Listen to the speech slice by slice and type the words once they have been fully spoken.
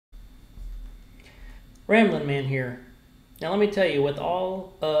Ramblin Man here. Now let me tell you, with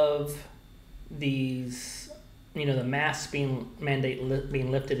all of these, the masks being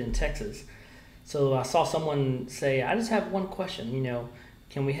lifted in Texas. So I saw someone say, I just have one question,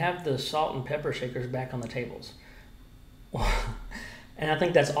 can we have the salt and pepper shakers back on the tables? And I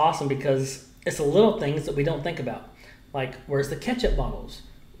think that's awesome because it's the little things that we don't think about. Like, where's the ketchup bottles?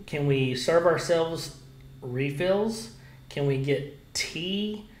 Can we serve ourselves refills? Can we get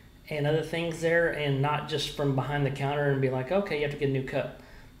tea and other things there and not just from behind the counter and be like, okay, you have to get a new cup?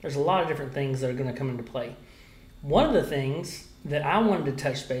 There's a lot of different things that are going to come into play. One of the things that I wanted to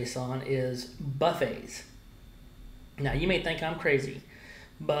touch base on is buffets. Now, you may think I'm crazy,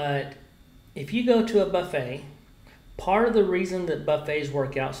 but if you go to a buffet, part of the reason that buffets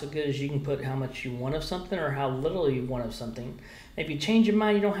work out so good is you can put how much you want of something or how little you want of something. If you change your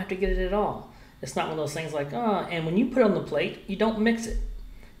mind, you don't have to get it at all. It's not one of those things like, and when you put it on the plate, you don't mix it.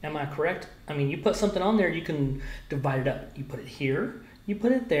 Am I correct? I mean, you put something on there, you can divide it up. You put it here, you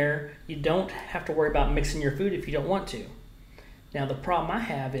put it there. You don't have to worry about mixing your food if you don't want to. Now, the problem I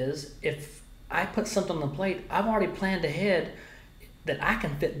have is if I put something on the plate, I've already planned ahead that I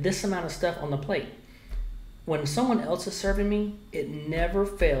can fit this amount of stuff on the plate. When someone else is serving me, it never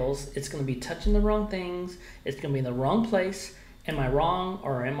fails. It's going to be touching the wrong things. It's going to be in the wrong place. Am I wrong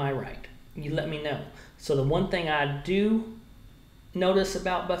or am I right? You let me know. So the one thing I do notice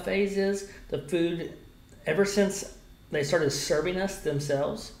about buffets is the food, ever since they started serving us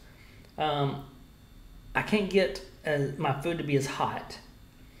themselves, I can't get my food to be as hot.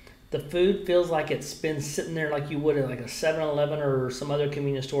 The food feels like it's been sitting there like you would at like a 7-Eleven or some other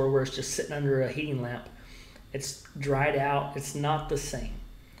convenience store where it's just sitting under a heating lamp. It's dried out. It's not the same.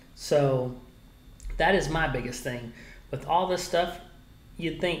 So that is my biggest thing. With all this stuff,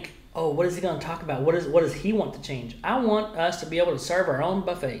 you'd think, oh, what is he going to talk about? What does he want to change? I want us to be able to serve our own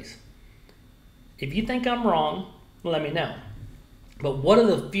buffets. If you think I'm wrong, let me know. But what are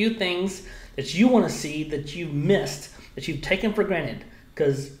the few things that you want to see that you missed, that you've taken for granted?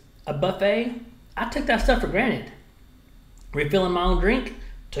 Because a buffet, I took that stuff for granted. Refilling my own drink,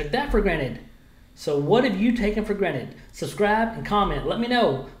 took that for granted. So what have you taken for granted? Subscribe and comment. Let me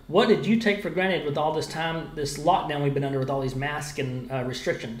know. What did you take for granted with all this time, this lockdown we've been under with all these masks and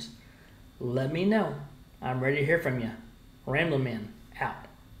restrictions? Let me know. I'm ready to hear from you. Ramblin' Man, out.